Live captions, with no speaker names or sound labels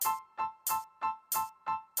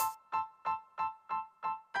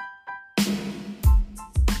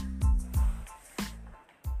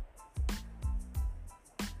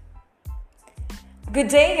Good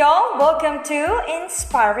day, y'all. Welcome to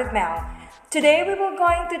Inspire with Mel. Today we will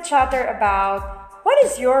going to chatter about what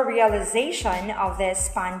is your realization of this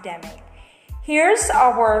pandemic. Here's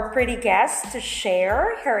our pretty guest to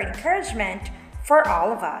share her encouragement for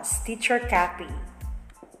all of us, Teacher Kathy.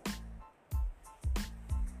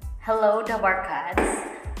 Hello, Dabarkads.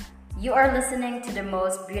 You are listening to the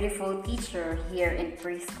most beautiful teacher here in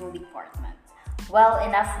preschool department. Well,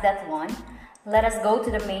 enough that one. Let us go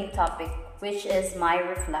to the main topic, which is my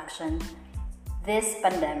reflection, this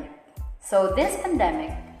pandemic. So this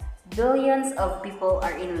pandemic, billions of people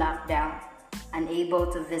are in lockdown,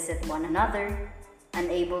 unable to visit one another,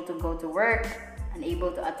 unable to go to work,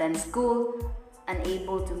 unable to attend school,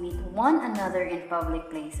 unable to meet one another in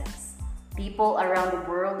public places. People around the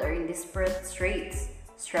world are in desperate straits,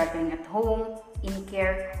 struggling at home, in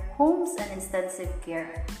care homes and intensive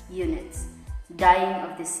care units, dying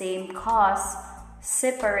of the same cause,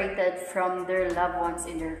 separated from their loved ones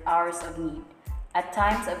in their hours of need. At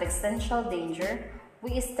times of existential danger,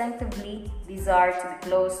 we instinctively desire to be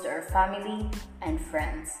close to our family and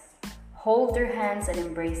friends, hold their hands and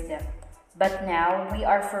embrace them. But now we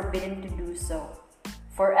are forbidden to do so.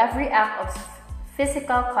 For every act of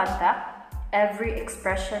physical contact, every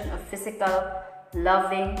expression of physical,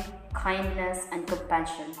 loving, kindness, and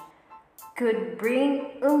compassion could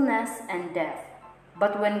bring illness and death.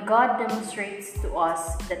 But when God demonstrates to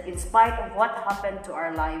us that in spite of what happened to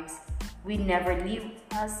our lives, we never leave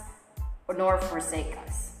us nor forsake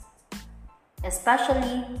us.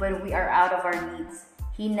 Especially when we are out of our needs,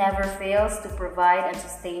 He never fails to provide and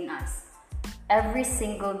sustain us. Every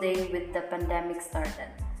single day with the pandemic started,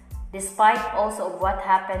 despite also of what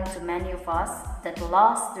happened to many of us that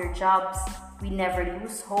lost their jobs, we never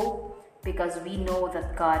lose hope because we know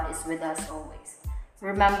that God is with us always.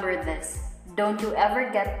 Remember this. Don't you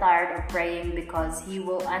ever get tired of praying because He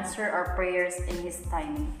will answer our prayers in His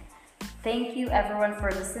timing. Thank you everyone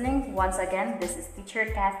for listening. Once again, this is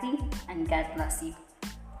Teacher Kathy and God bless you.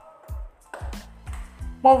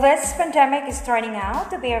 Well, this pandemic is turning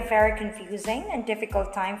out to be a very confusing and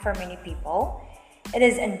difficult time for many people. It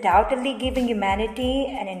is undoubtedly giving humanity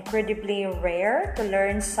an incredibly rare to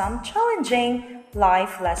learn some challenging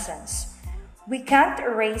life lessons. We can't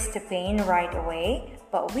erase the pain right away,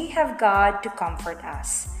 but we have God to comfort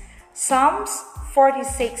us. Psalms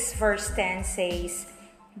 46 verse 10 says,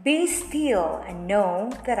 "Be still and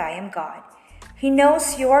know that I am God." He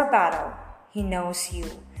knows your battle. He knows you.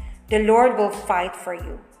 The Lord will fight for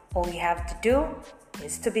you. All you have to do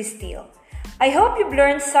is to be still. I hope you've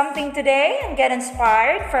learned something today and get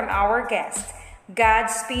inspired from our guest.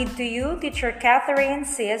 Godspeed to you, Teacher Catherine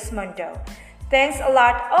Siasmundo. Thanks a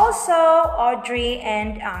lot also, Audrey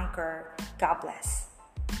and Anchor. God bless.